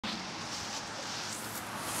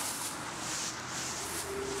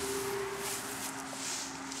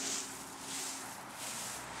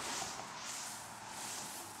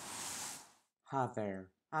Hi there,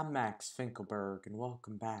 I'm Max Finkelberg, and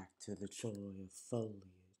welcome back to the Joy of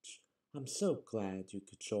Foliage. I'm so glad you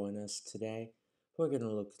could join us today. We're going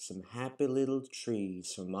to look at some happy little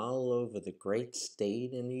trees from all over the great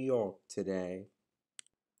state of New York today.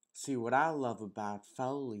 See, what I love about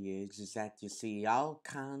foliage is that you see all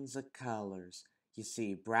kinds of colors. You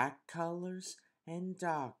see bright colors and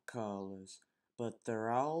dark colors, but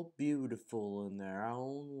they're all beautiful in their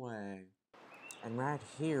own way. And right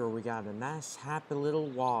here we got a nice happy little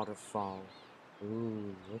waterfall.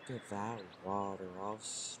 Ooh, look at that water all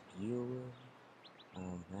spewing.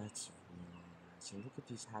 Oh, that's really nice. And look at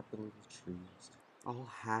these happy little trees. All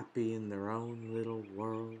happy in their own little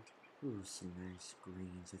world. Ooh, some nice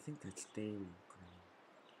greens. I think that's daily green.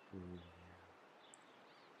 Ooh,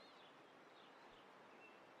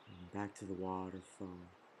 yeah. And back to the waterfall.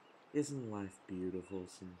 Isn't life beautiful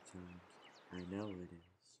sometimes? I know it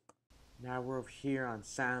is. Now we're over here on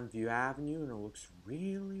Soundview Avenue and it looks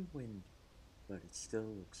really windy, but it still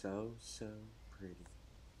looks oh so pretty.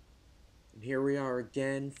 And here we are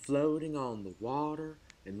again, floating on the water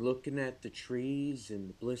and looking at the trees in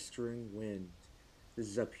the blistering wind. This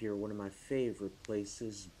is up here, one of my favorite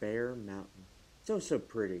places, Bear Mountain. So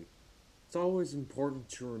pretty. It's always important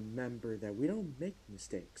to remember that we don't make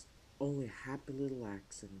mistakes, only happy little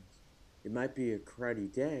accidents. It might be a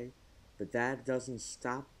cruddy day, but that doesn't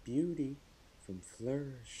stop beauty from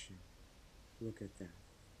flourishing. Look at that.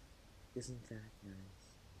 Isn't that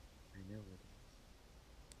nice? I know it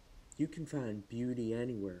is. You can find beauty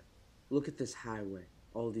anywhere. Look at this highway,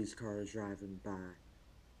 all these cars driving by.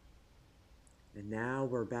 And now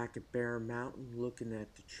we're back at Bear Mountain looking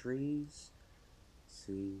at the trees.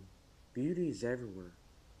 See, beauty is everywhere.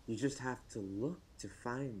 You just have to look to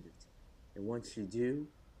find it. And once you do,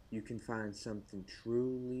 you can find something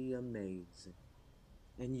truly amazing.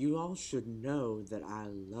 And you all should know that I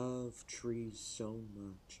love trees so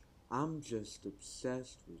much. I'm just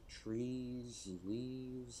obsessed with trees,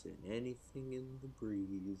 leaves, and anything in the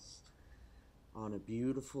breeze. On a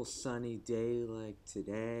beautiful sunny day like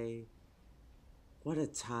today, what a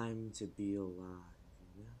time to be alive,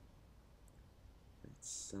 you know? That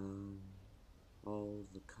sun, all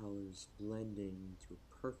the colors blending into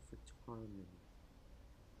a perfect harmony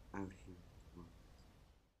out here in Mars.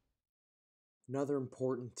 Another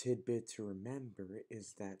important tidbit to remember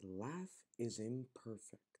is that life is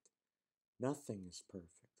imperfect. Nothing is perfect.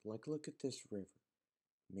 Like, look at this river.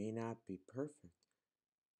 May not be perfect,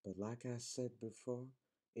 but like I said before,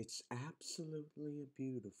 it's absolutely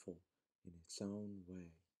beautiful in its own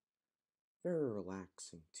way. Very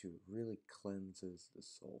relaxing too. It really cleanses the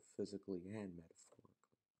soul physically and metaphorically.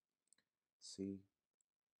 See,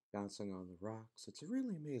 bouncing on the rocks, it's a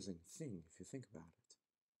really amazing thing if you think about it.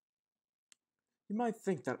 You might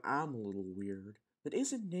think that I'm a little weird, but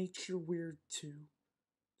isn't nature weird too?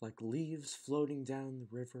 Like leaves floating down the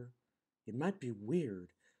river. It might be weird,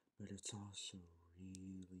 but it's also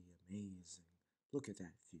really amazing. Look at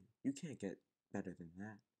that view. You can't get better than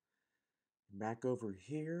that. And back over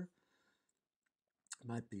here, it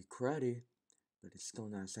might be cruddy, but it's still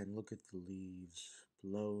nice. And look at the leaves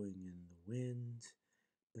blowing in the wind.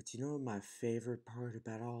 But you know what my favorite part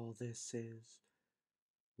about all this is?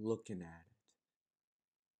 Looking at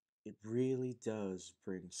it. It really does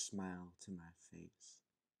bring a smile to my face.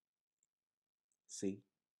 See?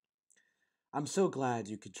 I'm so glad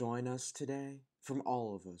you could join us today. From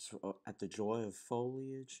all of us at the Joy of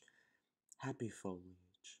Foliage, happy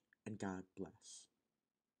foliage, and God bless.